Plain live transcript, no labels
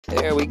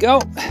There we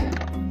go.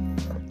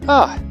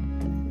 Ah,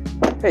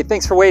 hey,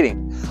 thanks for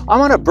waiting.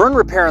 I'm on a burn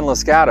repair in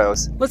Los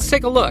Gatos. Let's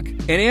take a look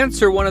and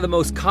answer one of the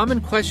most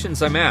common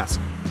questions I'm asked.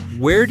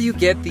 Where do you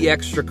get the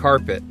extra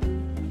carpet?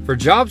 For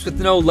jobs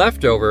with no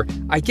leftover,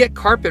 I get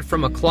carpet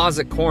from a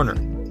closet corner.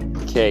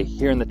 Okay,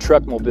 here in the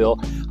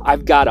Truckmobile,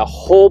 I've got a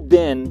whole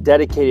bin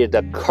dedicated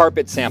to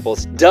carpet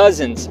samples,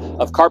 dozens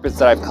of carpets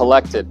that I've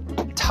collected.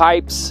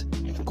 Types,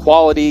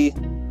 quality,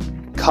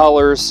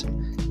 colors.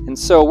 And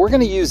so we're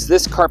gonna use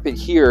this carpet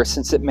here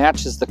since it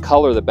matches the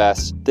color the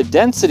best. The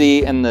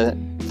density and the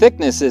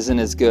thickness isn't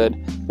as good,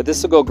 but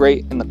this will go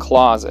great in the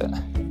closet.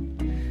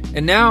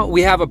 And now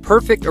we have a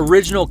perfect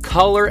original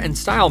color and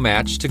style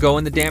match to go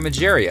in the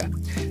damaged area,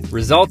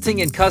 resulting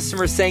in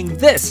customers saying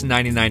this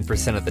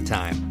 99% of the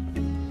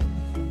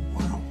time.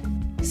 Wow.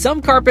 Some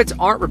carpets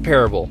aren't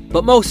repairable,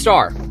 but most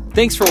are.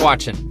 Thanks for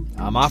watching.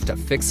 I'm off to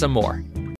fix some more.